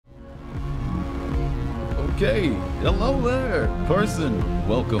Okay, hello there, person.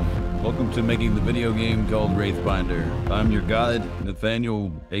 Welcome to making the video game called Wraithbinder. I'm your guide,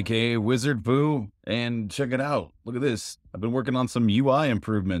 Nathaniel, aka Wizard Pooh, and check it out. Look at this. I've been working on some UI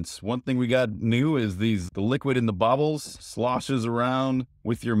improvements. One thing we got new is the liquid in the baubles sloshes around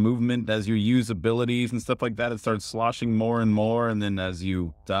with your movement as you use abilities and stuff like that. It starts sloshing more and more, and then as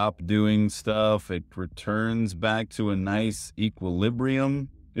you stop doing stuff, it returns back to a nice equilibrium.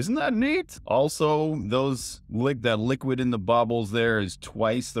 Isn't that neat? Also, that liquid in the baubles there is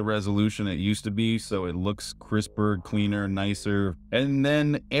twice the resolution it used to be, so it looks crisper, cleaner, nicer. And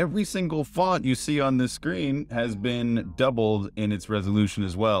then every single font you see on this screen has been doubled in its resolution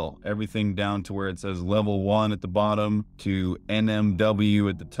as well. Everything down to where it says level 1 at the bottom, to NMW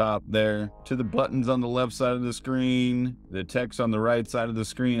at the top there, to the buttons on the left side of the screen, the text on the right side of the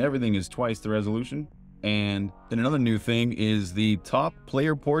screen. Everything is twice the resolution. And then another new thing is the top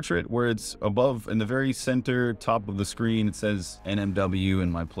player portrait, where it's above in the very center top of the screen. It says NMW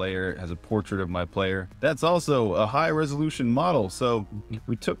and my player has a portrait of my player. That's also a high resolution model. So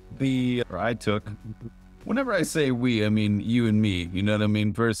I took, whenever I say we, I mean you and me, you know what I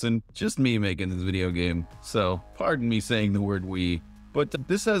mean, person? Just me making this video game. So pardon me saying the word we. But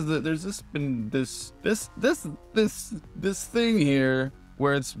this has this thing here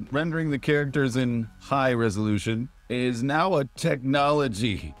where it's rendering the characters in high resolution, is now a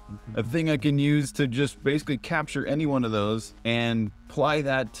technology. A thing I can use to just basically capture any one of those and apply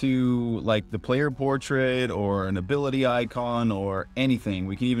that to like the player portrait or an ability icon or anything.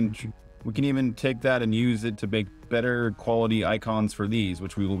 We can even take that and use it to make better quality icons for these,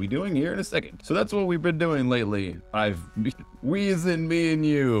 which we will be doing here in a second. So that's what we've been doing lately. We as in me and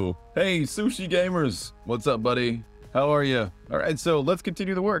you. Hey, Sushi Gamers, what's up, buddy? How are you? All right, so let's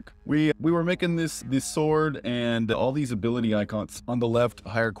continue the work. We were making this sword and all these ability icons on the left,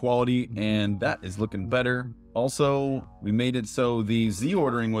 higher quality, and that is looking better. Also, we made it so the Z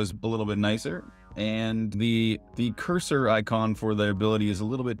ordering was a little bit nicer, and the cursor icon for the ability is a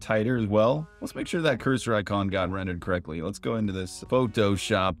little bit tighter as well. Let's make sure that cursor icon got rendered correctly. Let's go into this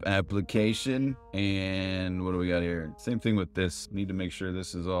Photoshop application, and what do we got here? Same thing with this. Need to make sure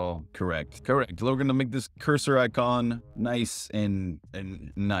this is all correct. Correct. We're gonna make this cursor icon nice and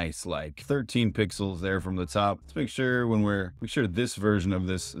nice, like 13 pixels there from the top. Let's make sure this version of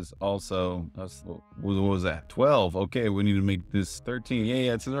this is also, what was that? 12. Okay, we need to make this 13.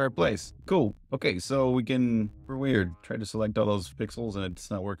 Yeah, it's in the right place. Cool. Okay, so we're weird. Tried to select all those pixels and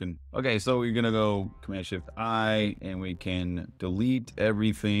it's not working. Okay, so we're gonna go Command-Shift-I and we can delete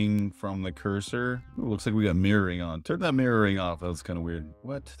everything from the cursor. Ooh, looks like we got mirroring on. Turn that mirroring off. That was kind of weird.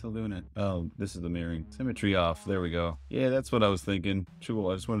 What? Still doing it? Oh, this is the mirroring. Symmetry off. There we go. Yeah, that's what I was thinking. Cool.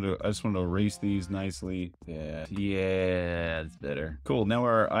 I just wanted to erase these nicely. Yeah, it's better. Cool. Now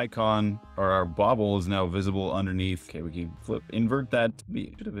our icon or our bauble is now visible underneath. Okay, we can invert that.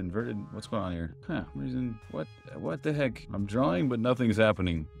 Should have inverted. What's going on here? Huh? Reason? What the heck? I'm drawing, but nothing's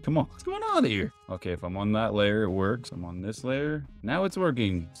happening. Come on. What's going on here? Okay, if I'm on that layer, it works. I'm on this layer. Now it's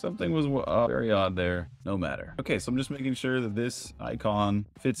working. Something was very odd there. No matter. Okay, so I'm just making sure that this icon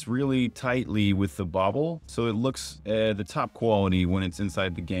fits really tightly with the bauble, so it looks the top quality when it's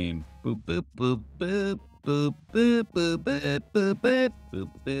inside the game. Boop, boop, boop, boop. Boop, boop, boop, boop, boop, boop, boop,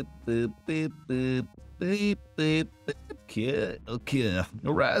 boop, boop, boop, boop, boop, boop. Okay.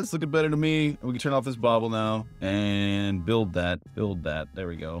 All right, it's looking better to me. We can turn off this bauble now and build that. There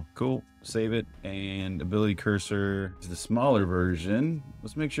we go. Cool. Save it, and ability cursor is the smaller version.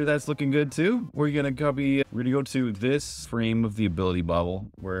 Let's make sure that's looking good too. We're gonna go to this frame of the ability bauble.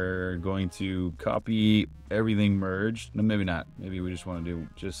 We're going to copy everything merged. No, maybe not. Maybe we just want to do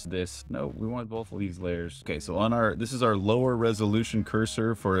just this. No, we want both of these layers. Okay, so this is our lower resolution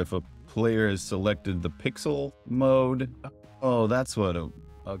cursor for if a player has selected the pixel mode. Oh, that's what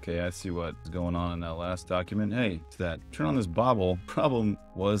okay, I see what's going on in that last document. Hey, it's that. Turn on this bauble. Problem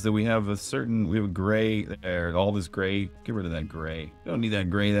was that we have a gray there. All this gray. Get rid of that gray. Don't need that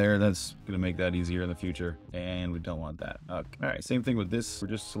gray there. That's going to make that easier in the future. And we don't want that. Okay. All right, same thing with this. We're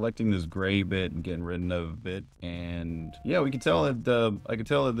just selecting this gray bit and getting rid of it. And yeah, we can tell that, I can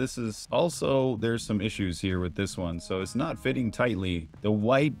tell that this is also, there's some issues here with this one. So it's not fitting tightly. The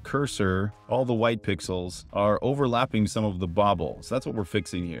white cursor, all the white pixels are overlapping some of the bauble. So that's what we're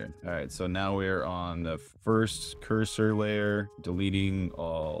fixing here. All right, so now we're on the first cursor layer, deleting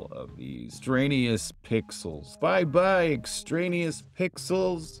all of these extraneous pixels. Bye extraneous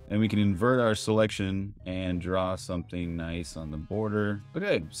pixels. And we can invert our selection and draw something nice on the border.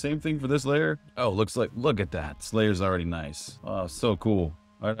 Okay, same thing for this layer. Oh, look at that. This layer's already nice. Oh, so cool.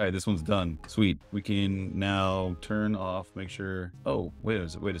 All right, this one's done. Sweet. We can now turn off, make sure. Oh, wait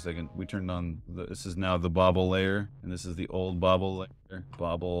a second. We turned on this is now the bauble layer, and this is the old bauble layer.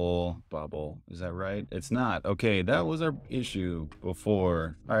 Bauble. Is that right? It's not. Okay, that was our issue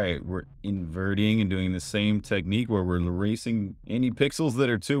before. All right, we're inverting and doing the same technique where we're erasing any pixels that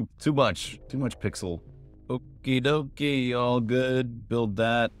are too much pixel. Okie dokie, all good. Build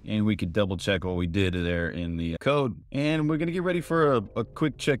that, and we could double check what we did there in the code. And we're gonna get ready for a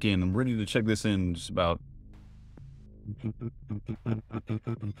quick check-in. I'm ready to check this in just about. All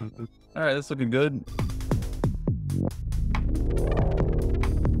right, that's looking good.